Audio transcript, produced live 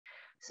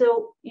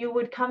So you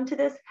would come to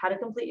this, how to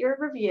complete your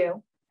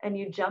review, and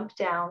you jump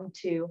down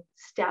to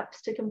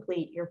steps to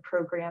complete your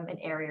program and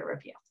area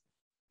review.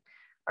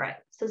 All right,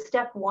 so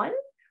step one,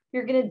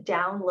 you're gonna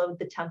download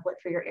the template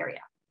for your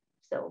area.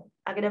 So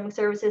academic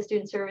services,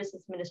 student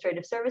services,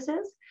 administrative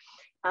services.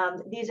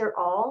 These are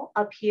all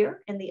up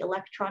here in the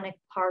electronic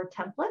PAR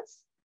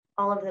templates.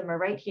 All of them are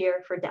right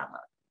here for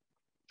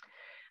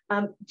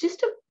download.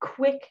 Just a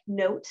quick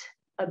note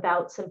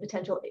about some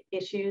potential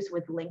issues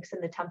with links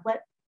in the template.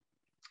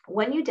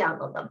 When you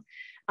download them,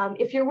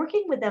 if you're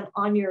working with them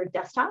on your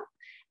desktop,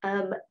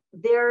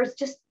 there's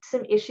just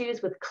some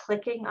issues with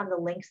clicking on the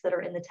links that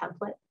are in the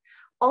template.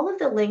 All of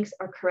the links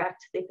are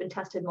correct. They've been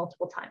tested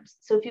multiple times.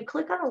 So if you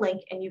click on a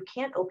link and you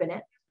can't open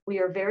it, we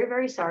are very,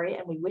 very sorry,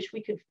 and we wish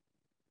we could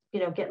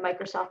get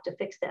Microsoft to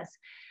fix this.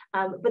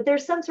 But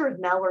there's some sort of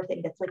malware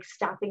thing that's like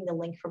stopping the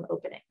link from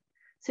opening.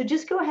 So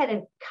just go ahead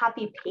and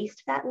copy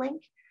paste that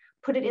link,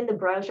 put it in the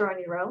browser on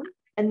your own,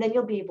 and then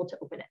you'll be able to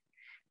open it.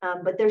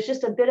 But there's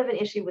just a bit of an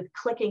issue with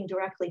clicking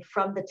directly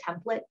from the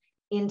template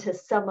into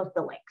some of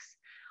the links.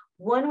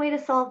 One way to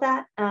solve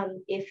that,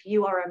 if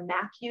you are a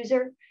Mac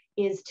user,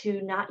 is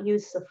to not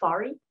use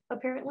Safari,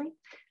 apparently.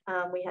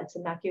 We had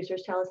some Mac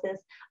users tell us this.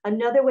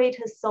 Another way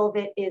to solve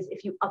it is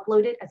if you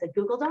upload it as a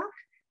Google Doc,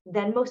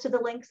 then most of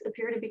the links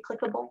appear to be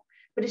clickable.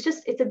 But it's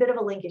a bit of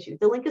a link issue.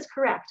 The link is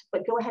correct,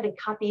 but go ahead and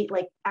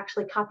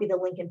actually copy the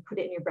link and put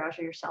it in your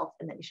browser yourself,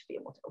 and then you should be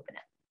able to open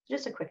it.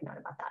 Just a quick note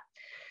about that.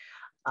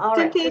 All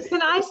Cynthia, right.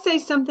 can I say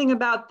something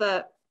about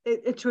to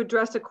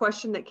address a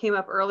question that came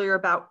up earlier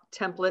about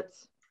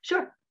templates?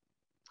 Sure.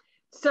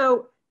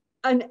 So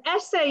an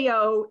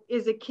SAO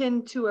is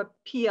akin to a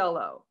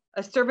PLO.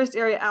 A service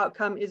area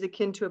outcome is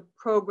akin to a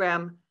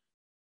program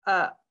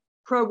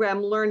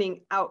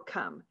learning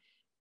outcome.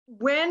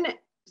 When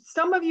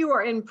some of you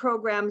are in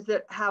programs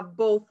that have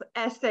both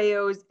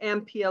SAOs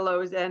and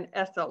PLOs and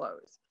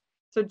SLOs.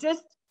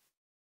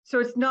 So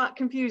it's not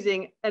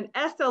confusing, an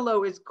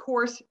SLO is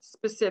course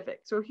specific.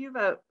 So if you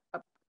have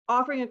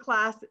offering a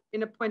class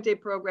in a Puente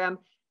program,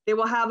 they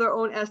will have their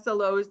own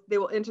SLOs. They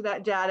will enter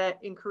that data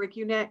in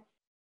CurricuNet.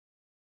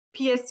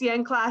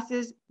 PSCN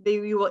classes,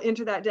 you will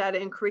enter that data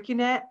in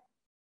CurricuNet.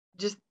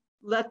 Just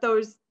that's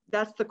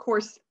the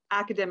course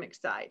academic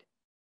side.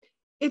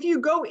 If you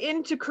go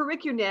into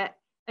CurricuNet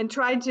and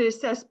try to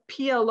assess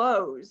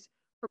PLOs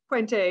for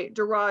Puente,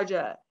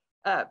 Daraja,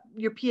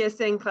 your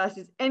PSN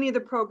classes, any of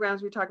the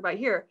programs we talk about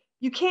here,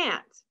 you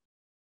can't,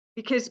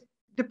 because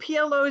the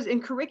PLOs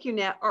in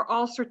CurricuNet are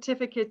all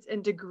certificates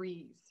and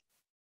degrees.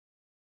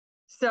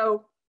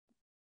 So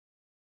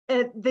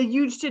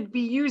you should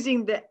be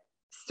using the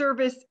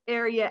service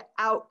area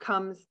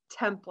outcomes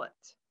template.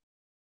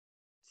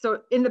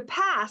 So in the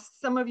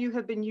past, some of you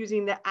have been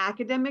using the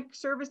academic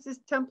services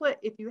template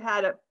if you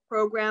had a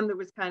program that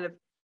was kind of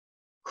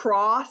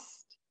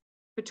crossed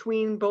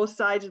between both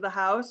sides of the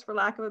house, for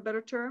lack of a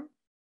better term.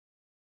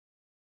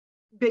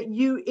 But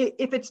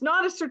if it's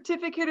not a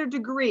certificate or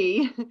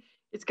degree,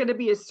 it's going to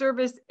be a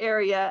service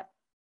area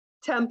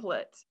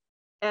template.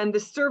 And the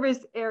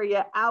service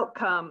area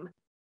outcome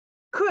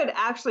could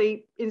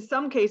actually, in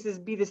some cases,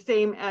 be the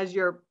same as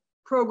your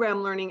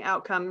program learning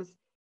outcomes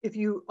if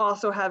you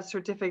also have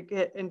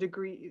certificate and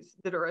degrees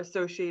that are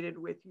associated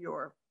with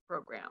your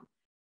program.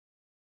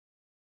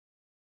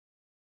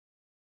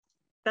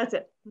 That's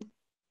it.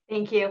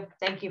 Thank you.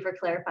 Thank you for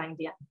clarifying,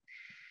 Deanne.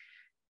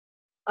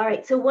 All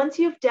right, so once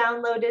you've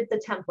downloaded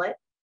the template,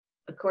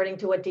 according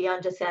to what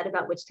Deanne just said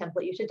about which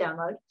template you should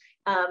download,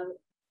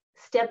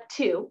 step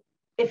two,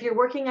 if you're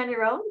working on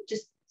your own,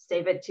 just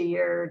save it to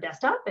your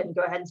desktop and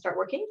go ahead and start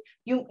working.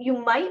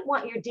 You might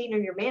want your dean or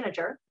your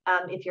manager,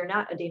 if you're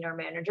not a dean or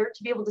manager,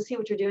 to be able to see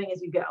what you're doing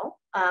as you go,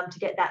 to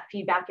get that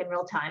feedback in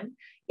real time.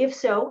 If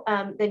so,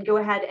 then go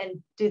ahead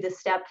and do the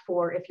step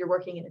for if you're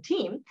working in a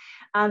team,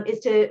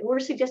 we're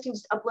suggesting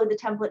just upload the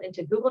template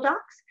into Google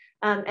Docs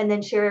and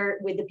then share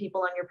it with the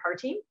people on your PAR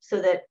team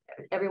so that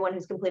everyone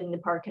who's completing the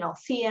PAR can all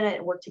see in it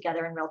and work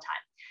together in real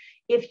time.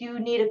 If you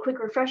need a quick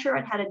refresher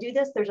on how to do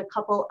this, there's a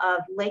couple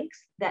of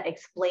links that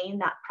explain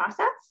that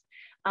process.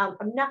 I'm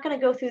not going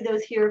to go through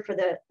those here for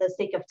the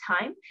sake of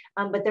time,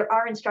 but there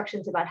are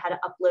instructions about how to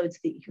upload so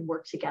that you can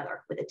work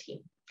together with a team.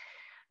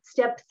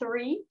 Step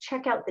three,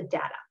 check out the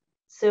data.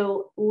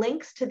 So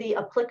links to the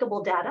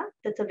applicable data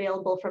that's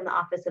available from the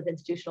Office of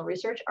Institutional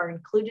Research are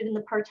included in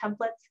the PAR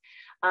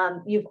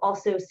templates. You've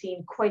also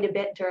seen quite a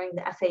bit during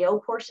the SAO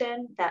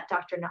portion that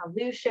Dr.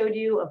 Nalu showed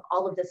you of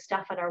all of this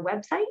stuff on our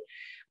website.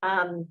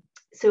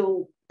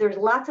 So there's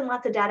lots and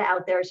lots of data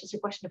out there. It's just a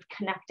question of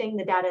connecting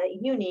the data that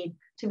you need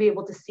to be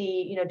able to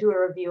see, do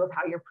a review of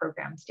how your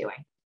program's doing.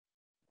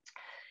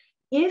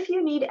 If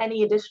you need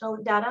any additional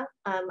data,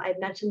 I've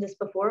mentioned this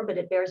before, but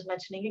it bears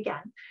mentioning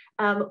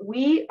again.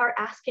 We are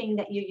asking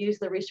that you use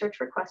the research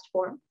request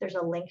form. There's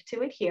a link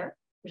to it here.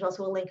 There's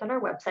also a link on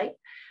our website.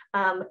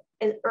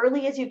 As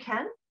early as you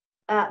can,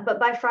 but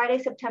by Friday,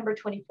 September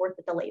 24th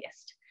at the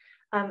latest.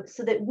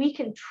 So that we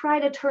can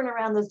try to turn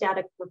around those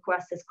data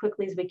requests as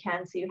quickly as we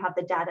can so you have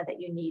the data that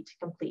you need to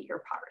complete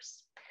your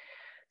PARs.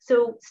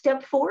 So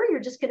step 4, you're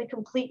just going to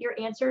complete your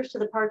answers to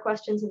the PAR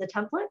questions in the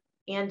template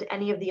and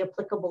any of the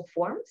applicable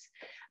forms.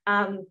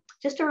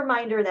 Just a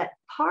reminder that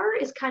PAR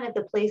is kind of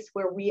the place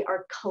where we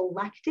are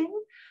collecting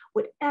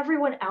what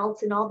everyone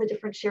else in all the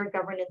different shared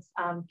governance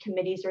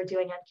committees are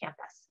doing on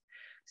campus.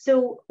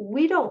 So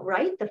we don't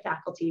write the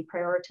faculty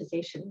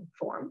prioritization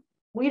form.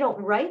 We don't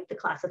write the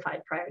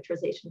classified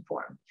prioritization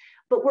form,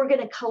 but we're going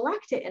to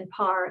collect it in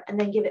PAR and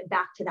then give it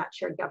back to that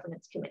shared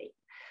governance committee.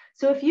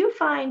 So if you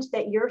find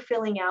that you're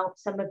filling out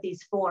some of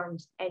these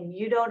forms and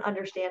you don't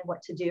understand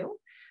what to do,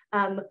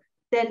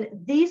 then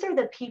these are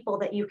the people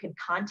that you can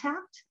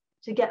contact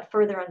to get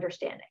further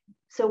understanding.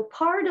 So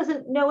PAR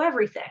doesn't know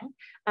everything,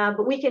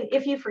 but we can,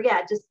 if you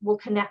forget, we'll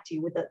connect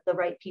you with the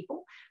right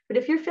people. But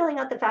if you're filling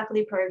out the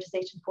faculty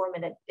prioritization form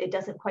and it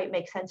doesn't quite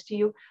make sense to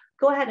you,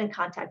 go ahead and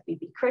contact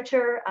VP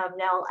Critcher.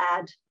 Now I'll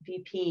add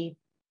VP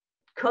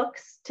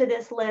Cooks to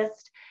this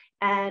list,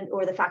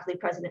 or the faculty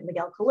president,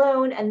 Miguel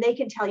Colon, and they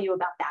can tell you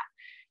about that.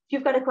 If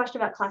you've got a question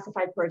about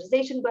classified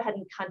prioritization, go ahead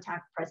and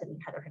contact President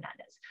Heather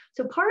Hernandez.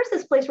 So PAR is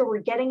this place where we're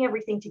getting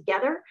everything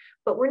together,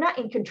 but we're not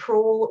in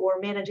control or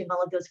managing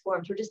all of those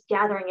forms. We're just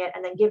gathering it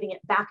and then giving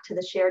it back to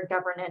the shared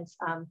governance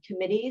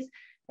committees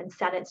and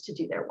senates to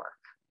do their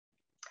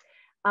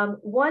work.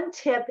 One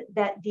tip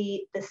that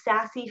the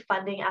SASE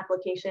funding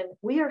application,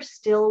 we are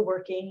still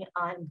working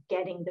on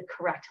getting the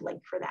correct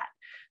link for that.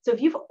 So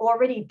if you've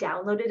already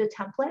downloaded a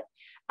template,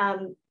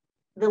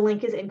 the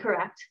link is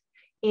incorrect.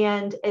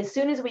 And as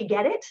soon as we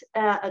get it,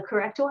 a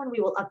correct one,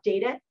 we will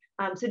update it.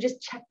 So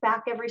just check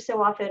back every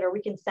so often, or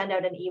we can send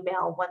out an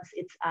email once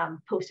it's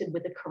posted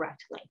with the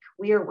correct link.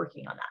 We are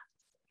working on that.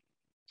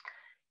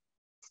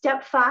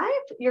 Step 5,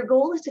 your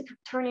goal is to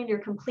turn in your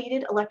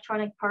completed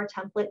electronic PAR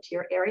template to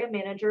your area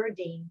manager or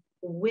dean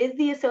with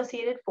the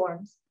associated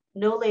forms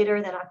no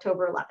later than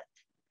October 11th.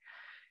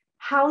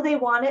 How they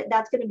want it,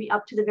 that's going to be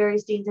up to the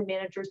various deans and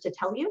managers to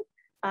tell you.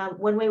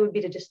 One way would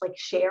be to just like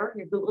share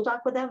your Google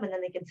Doc with them and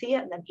then they can see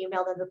it and then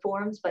email them the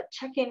forms, but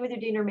check in with your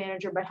dean or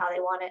manager about how they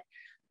want it.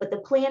 But the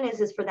plan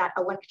is for that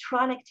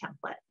electronic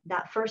template,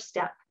 that first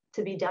step,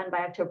 to be done by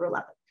October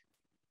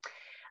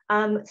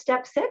 11th.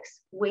 Step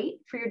 6, wait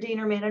for your dean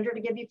or manager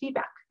to give you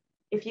feedback.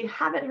 If you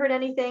haven't heard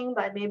anything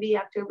by maybe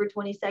October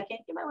 22nd,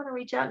 you might want to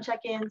reach out and check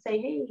in and say,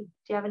 hey, do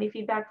you have any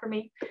feedback for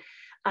me?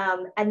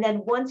 And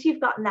then once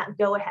you've gotten that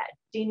go ahead,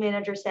 dean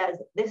manager says,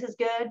 this is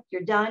good,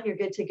 you're done, you're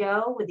good to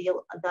go with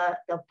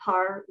the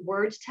PAR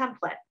words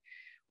template.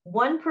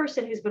 One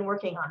person who's been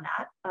working on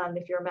that,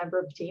 if you're a member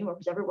of the team or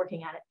who's ever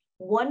working at it,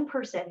 one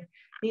person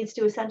needs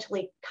to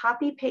essentially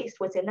copy paste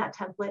what's in that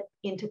template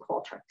into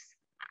Qualtrics.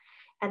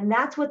 And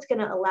that's what's going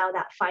to allow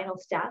that final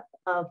step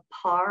of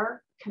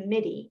PAR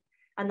committee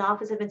and the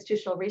Office of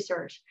Institutional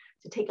Research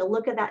to take a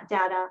look at that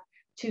data,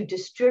 to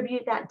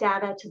distribute that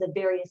data to the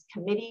various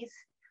committees,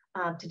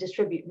 to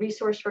distribute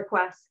resource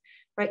requests,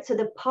 right? So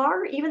the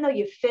PAR, even though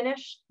you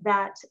finish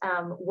that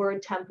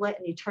Word template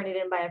and you turn it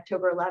in by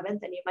October 11th,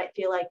 and you might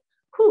feel like,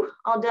 whew,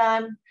 all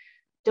done,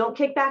 don't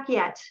kick back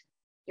yet.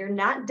 You're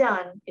not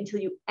done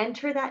until you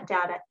enter that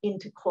data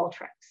into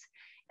Qualtrics.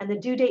 And the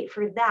due date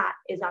for that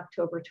is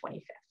October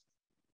 25th.